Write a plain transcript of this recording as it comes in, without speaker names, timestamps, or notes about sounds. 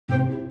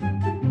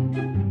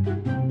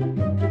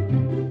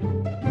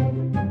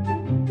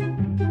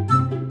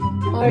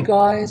Hi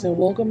guys, and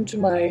welcome to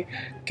my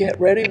get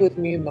ready with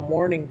me in the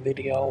morning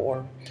video,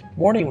 or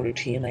morning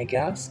routine I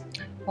guess.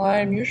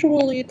 I'm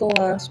usually the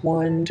last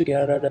one to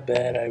get out of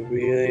bed. I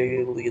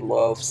really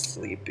love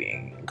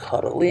sleeping and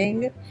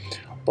cuddling,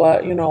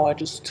 but I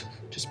just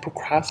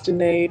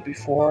procrastinate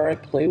before I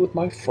play with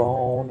my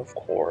phone, of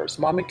course.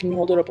 Mommy, can you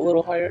hold it up a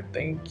little higher?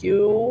 Thank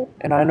you.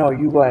 And I know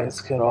you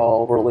guys can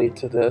all relate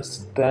to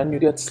this. Then you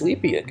get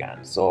sleepy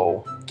again,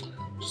 so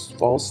just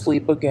fall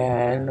asleep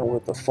again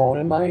with the phone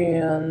in my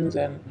hands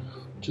and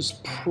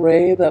just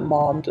pray that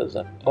mom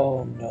doesn't.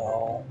 Oh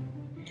no,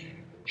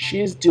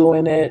 she's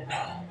doing it.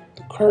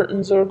 The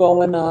curtains are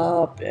going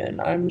up, and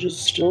I'm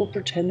just still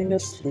pretending to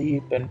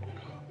sleep. And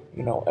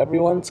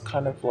everyone's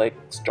kind of like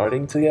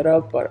starting to get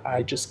up, but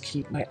I just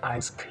keep my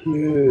eyes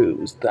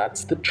closed.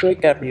 That's the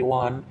trick,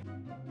 everyone.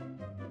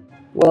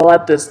 Well,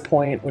 at this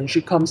point, when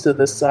she comes to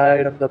this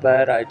side of the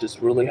bed, I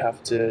just really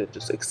have to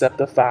just accept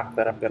the fact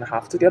that I'm gonna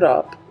have to get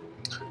up.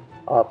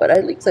 But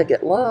at least I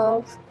get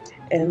love.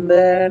 And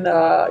then,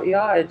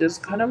 yeah, I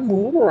just kind of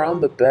move around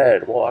the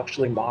bed. Well,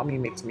 actually, mommy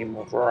makes me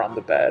move around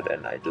the bed,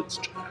 and I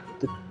just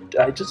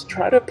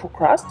try to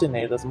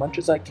procrastinate as much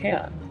as I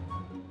can.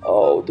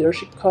 Oh, there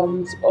she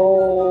comes.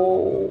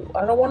 Oh,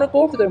 I don't want to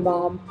go over there,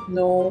 mom.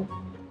 No.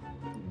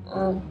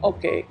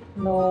 Okay.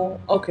 No.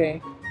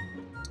 Okay.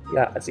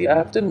 Yeah, see, I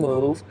have to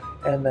move,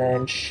 and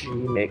then she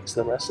makes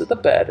the rest of the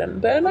bed,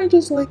 and then I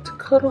just like to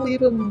cuddle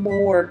even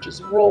more,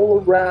 just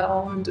roll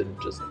around and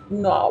just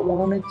not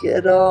want to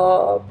get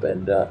up.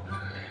 And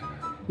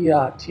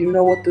yeah, do you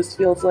know what this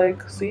feels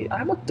like? See,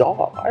 I'm a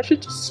dog. I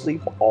should just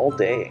sleep all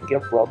day and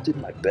get rubbed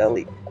in my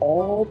belly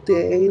all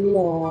day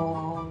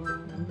long.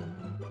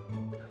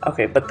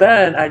 Okay, but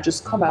then I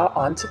just come out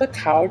onto the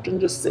couch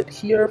and just sit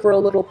here for a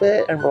little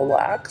bit and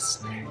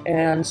relax.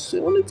 And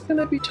soon it's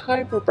gonna be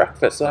time for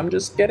breakfast, so I'm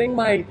just getting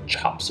my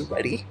chops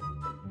ready.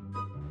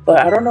 But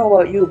I don't know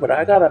about you, but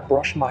I gotta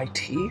brush my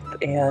teeth.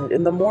 And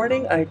in the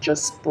morning, I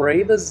just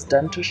spray this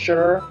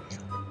denture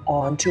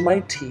onto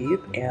my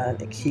teeth,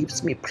 and it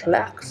keeps me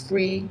plaque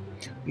free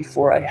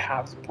before I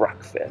have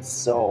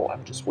breakfast. So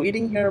I'm just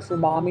waiting here for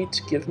mommy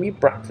to give me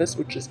breakfast,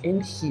 which is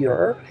in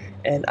here,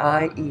 and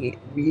I eat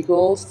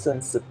Regal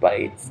Sensa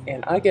Bites,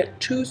 and I get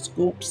 2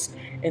 scoops,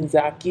 and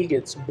Zachary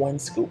gets 1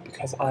 scoop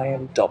because I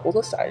am double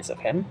the size of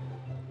him.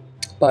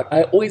 But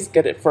I always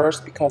get it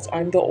first because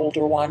I'm the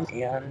older one,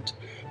 and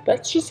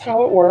that's just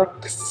how it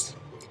works.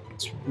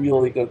 It's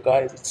really good,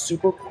 guys. It's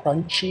super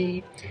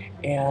crunchy,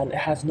 and it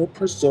has no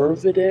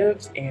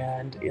preservatives,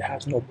 and it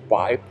has no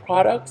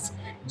byproducts.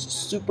 It's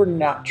super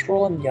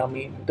natural and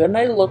yummy. Then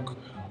I look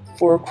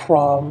for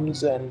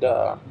crumbs, and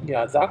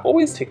yeah, Zach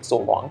always takes so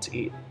long to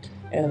eat,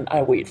 and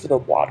I wait for the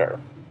water.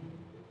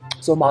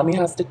 So mommy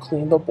has to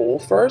clean the bowl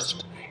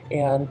first,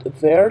 and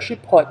there she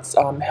puts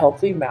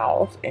Healthy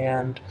Mouth,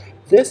 and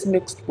this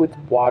mixed with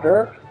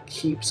water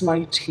keeps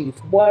my teeth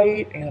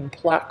white and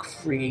plaque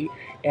free,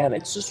 and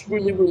it's just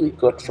really, really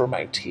good for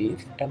my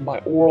teeth and my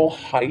oral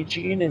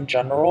hygiene in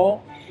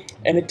general.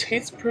 And it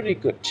tastes pretty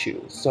good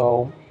too.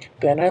 So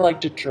then I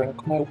like to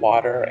drink my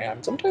water,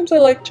 and sometimes I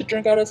like to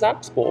drink out of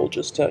Zach's bowl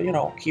just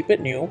to, keep it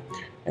new.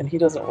 And he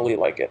doesn't really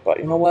like it, but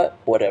you know what?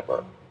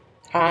 Whatever.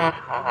 Ha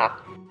ha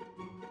ha.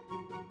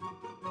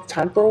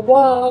 Time for a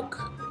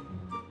walk.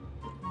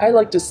 I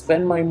like to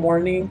spend my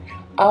morning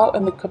out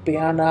in the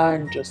cabana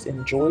and just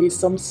enjoy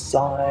some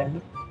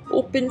sun.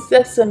 Open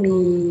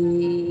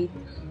sesame.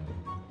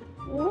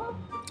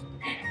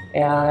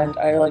 And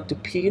I like to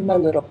pee in my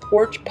little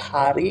porch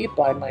potty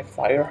by my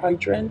fire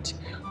hydrant.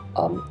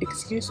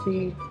 Excuse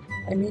me,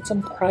 I need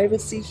some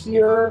privacy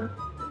here.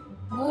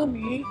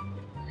 Mommy.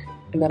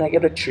 And then I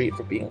get a treat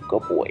for being a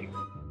good boy.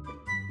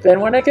 Then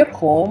when I get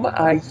home,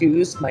 I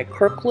use my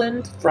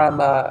Kirkland from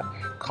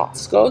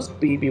Costco's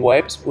baby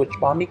wipes, which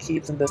mommy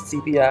keeps in the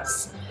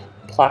CVS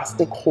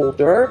plastic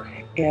holder,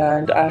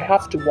 and I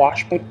have to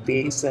wash my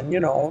face and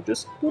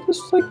just do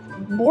this like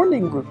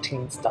morning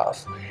routine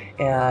stuff.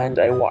 And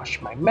I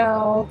wash my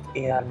mouth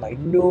and my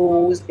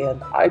nose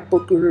and eye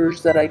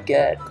boogers that I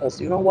get, because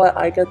you know what,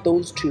 I get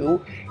those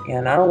too,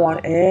 and I don't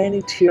want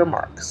any tear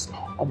marks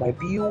on my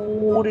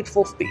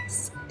beautiful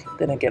face.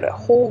 Then I get a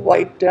whole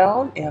wipe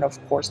down, and of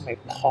course my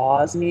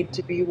paws need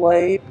to be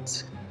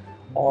wiped,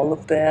 all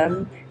of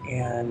them,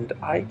 and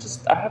I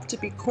have to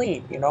be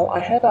clean. I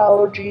have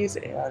allergies,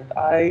 and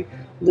I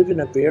live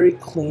in a very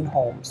clean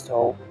home,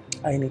 so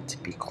I need to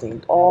be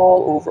cleaned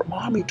all over.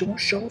 Mommy, don't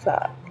show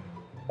that.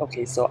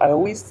 Okay, so I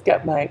always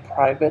get my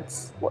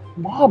privates. What?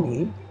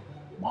 Mommy?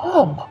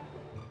 Mom!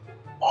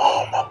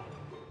 Mom!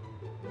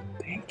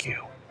 Thank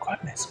you.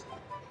 Goodness.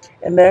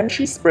 And then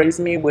she sprays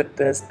me with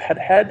this pet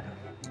head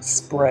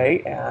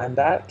spray, and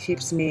that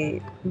keeps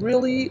me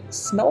really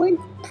smelling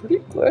pretty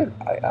good,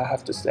 I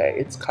have to say.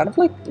 It's kind of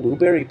like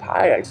blueberry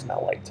pie I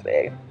smell like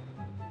today.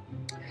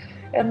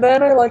 And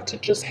then I like to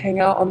just hang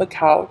out on the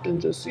couch and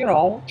just,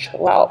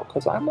 chill out,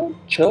 because I'm a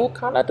chill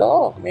kind of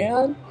dog,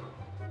 man.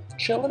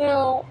 Chilling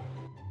out.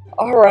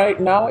 Alright,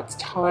 now it's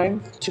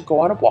time to go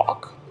on a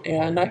walk.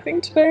 And I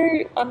think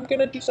today I'm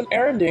gonna do some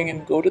erranding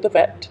and go to the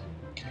vet.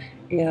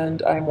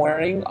 and I'm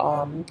wearing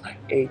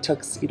a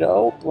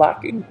tuxedo,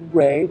 black and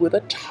gray with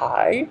a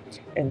tie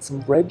and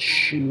some red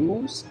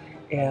shoes.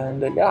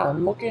 And yeah,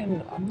 I'm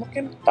looking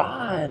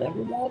fine.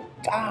 Everyone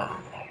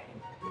fine.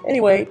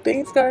 Anyway,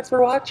 thanks guys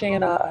for watching,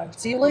 and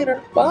see you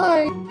later.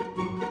 Bye.